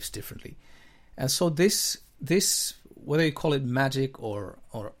behaves differently. And so this whether you call it magic or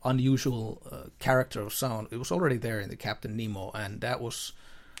unusual character of sound, it was already there in the Captain Nemo, and that was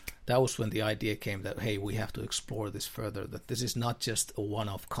when the idea came that, hey, we have to explore this further, that this is not just a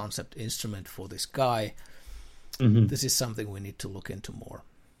one-off concept instrument for this guy. Mm-hmm. This is something we need to look into more.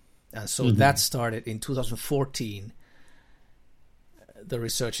 And so that started in 2014, the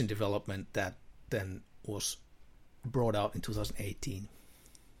research and development that then was brought out in 2018.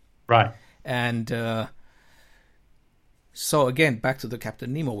 Right. And so again, back to the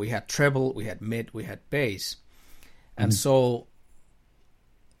Captain Nemo, we had treble, we had mid, we had bass. And so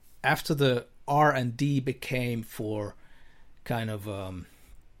after the R&D became for kind of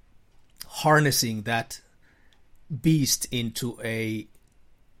harnessing that beast into a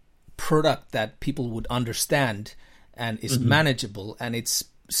product that people would understand and is manageable and it's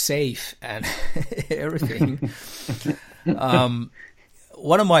safe and everything.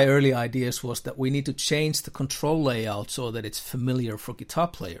 One of my early ideas was that we need to change the control layout so that it's familiar for guitar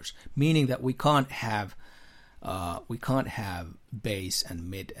players, meaning that we can't have bass and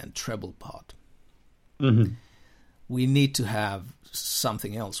mid and treble part. Mm-hmm. We need to have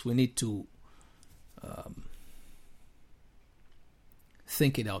something else. We need to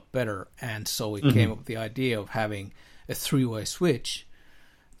think it out better, and so we came up with the idea of having a three-way switch,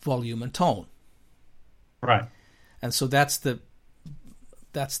 volume and tone. Right. And so that's the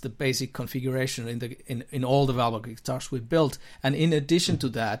basic configuration in all the Valbucker guitars we built. And in addition to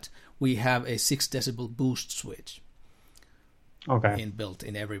that, we have a 6 decibel boost switch. Okay. Inbuilt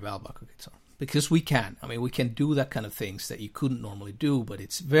in every Valbucker guitar. Because we can. I mean, we can do that kind of things that you couldn't normally do, but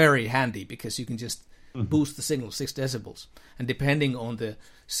it's very handy because you can just boost the signal 6 decibels. And depending on the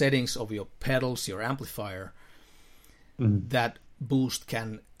settings of your pedals, your amplifier, that boost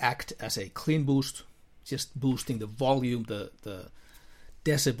can act as a clean boost, just boosting the volume, the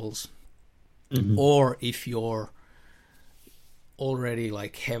decibels. Or if you're already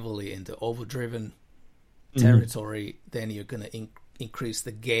like heavily in the overdriven territory, then you're going to increase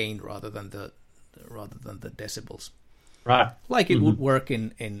the gain rather than the decibels. Right. Like it would work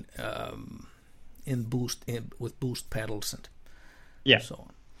in boost with boost pedals and so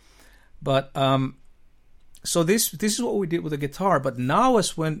on. But so this is what we did with the guitar. But now,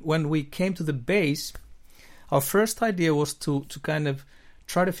 as when we came to the bass, our first idea was to kind of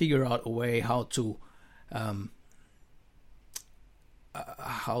try to figure out a way how to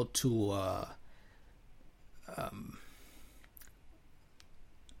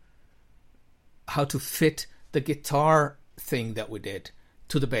fit the guitar thing that we did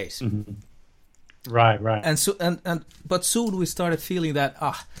to the bass. Right. And so but soon we started feeling that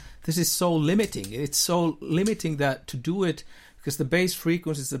this is so limiting. It's so limiting that to do it, because the bass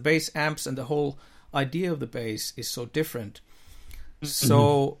frequencies, the bass amps, and the whole idea of the bass is so different.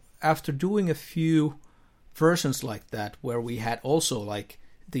 So after doing a few versions like that, where we had also like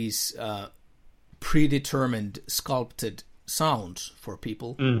these predetermined sculpted sounds for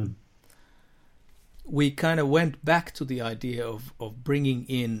people, we kind of went back to the idea of bringing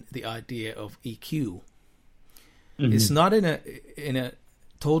in the idea of EQ. It's not in a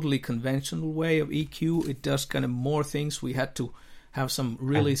totally conventional way of EQ. It does kind of more things. We had to have some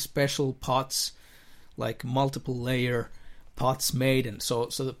really special pots, like multiple layer pots made, and so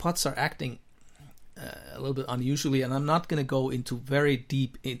the pots are acting a little bit unusually, and I'm not going to go into very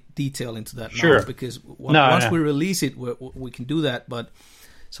deep detail into that now, because once we release it, we can do that. But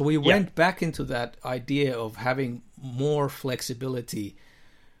so we went back into that idea of having more flexibility,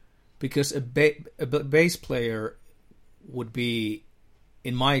 because a bass player would be,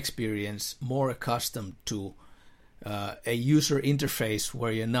 in my experience, more accustomed to a user interface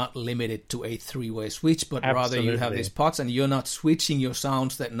where you're not limited to a three-way switch, but rather you have these pots, and you're not switching your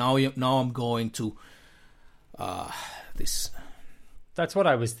sounds that now I'm going to this. That's what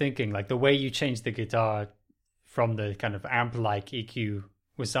I was thinking. Like the way you changed the guitar from the kind of amp-like EQ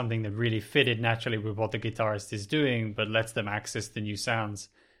was something that really fitted naturally with what the guitarist is doing, but lets them access the new sounds.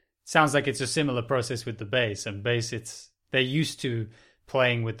 Sounds like it's a similar process with the bass. And bass, they're used to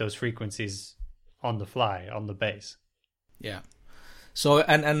playing with those frequencies on the fly, on the bass. Yeah. So,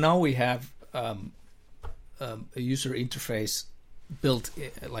 and now we have a user interface built,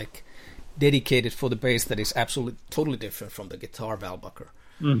 like dedicated for the bass, that is absolutely totally different from the guitar Valbucker,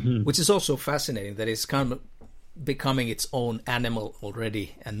 which is also fascinating, that it's kind of becoming its own animal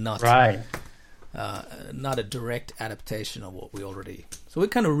already, and not not a direct adaptation of what we already. So we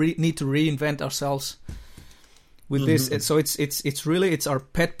kind of need to reinvent ourselves with this. And so it's really our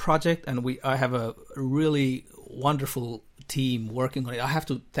pet project, and I have a really wonderful team working on it. I have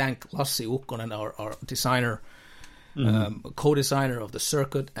to thank Lassi Ukkonen, our designer, co-designer of the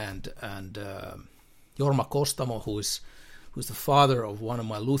circuit, and Jorma Kostamo, who's the father of one of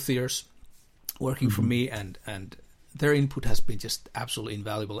my luthiers working for me, and their input has been just absolutely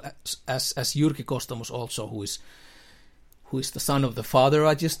invaluable. As Jyrki Kostamos also, who is the son of the father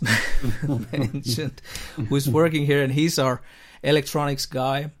I just mentioned, who is working here, and he's our electronics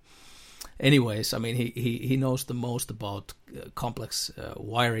guy. Anyways, I mean, he knows the most about complex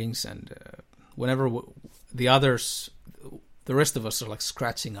wirings, and whenever the rest of us are like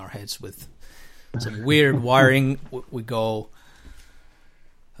scratching our heads with some weird wiring, we go,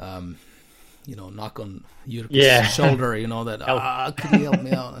 knock on Jyrki's shoulder, that, could you help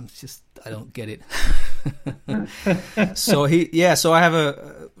me out? I don't get it. So I have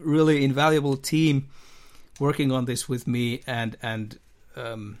a really invaluable team working on this with me, and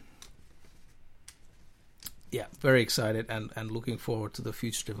very excited and looking forward to the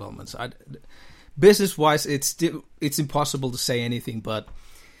future developments. Business-wise, it's impossible to say anything, but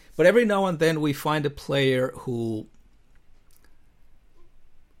every now and then we find a player who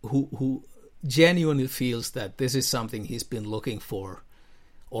genuinely feels that this is something he's been looking for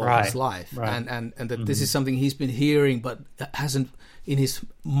all his life, and that this is something he's been hearing but hasn't in his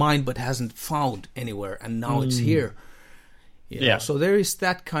mind but hasn't found anywhere, and now it's here. So there is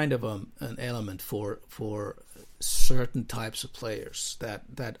that kind of an element for certain types of players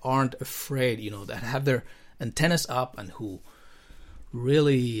that aren't afraid, that have their antennas up and who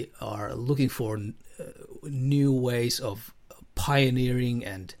really are looking for new ways of pioneering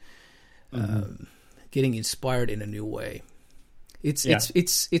and getting inspired in a new way.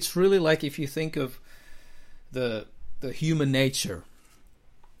 It's really like, if you think of the human nature,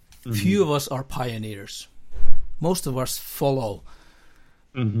 few of us are pioneers. Most of us follow,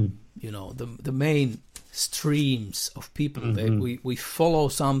 the main streams of people. That we follow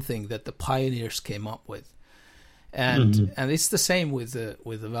something that the pioneers came up with, and it's the same with the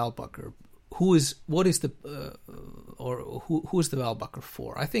Valbucker. Who's the Valbucker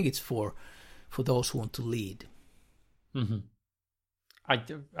for? I think it's for those who want to lead. I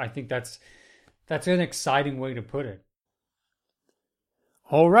think that's an exciting way to put it.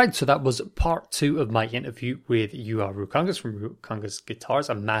 All right, so that was part 2 of my interview with Juha Rukangas from Rukangas Guitars.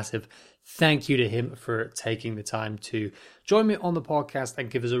 A massive thank you to him for taking the time to join me on the podcast and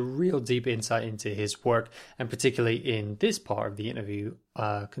give us a real deep insight into his work, and particularly in this part of the interview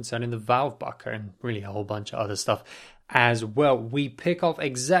concerning the Valbucker and really a whole bunch of other stuff as well. We pick off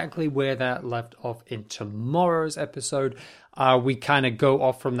exactly where that left off in tomorrow's episode. We kind of go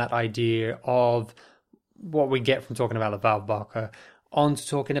off from that idea of what we get from talking about the Valbucker on to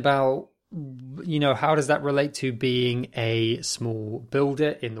talking about, how does that relate to being a small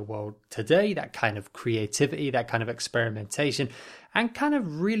builder in the world today, that kind of creativity, that kind of experimentation, and kind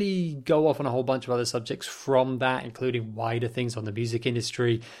of really go off on a whole bunch of other subjects from that, including wider things on the music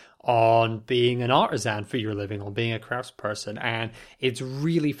industry, on being an artisan for your living, on being a craftsperson. And it's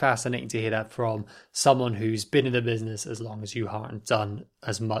really fascinating to hear that from someone who's been in the business as long as you haven't done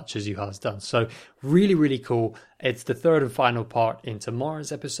as much as you has done. So really, really cool. It's the third and final part in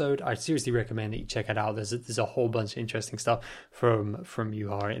tomorrow's episode. I seriously recommend that you check it out. There's a whole bunch of interesting stuff from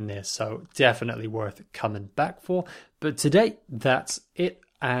Juha in there. So definitely worth coming back for. But today, that's it.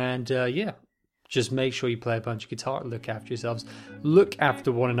 And just make sure you play a bunch of guitar, look after yourselves, look after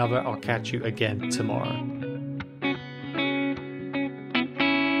one another. I'll catch you again tomorrow.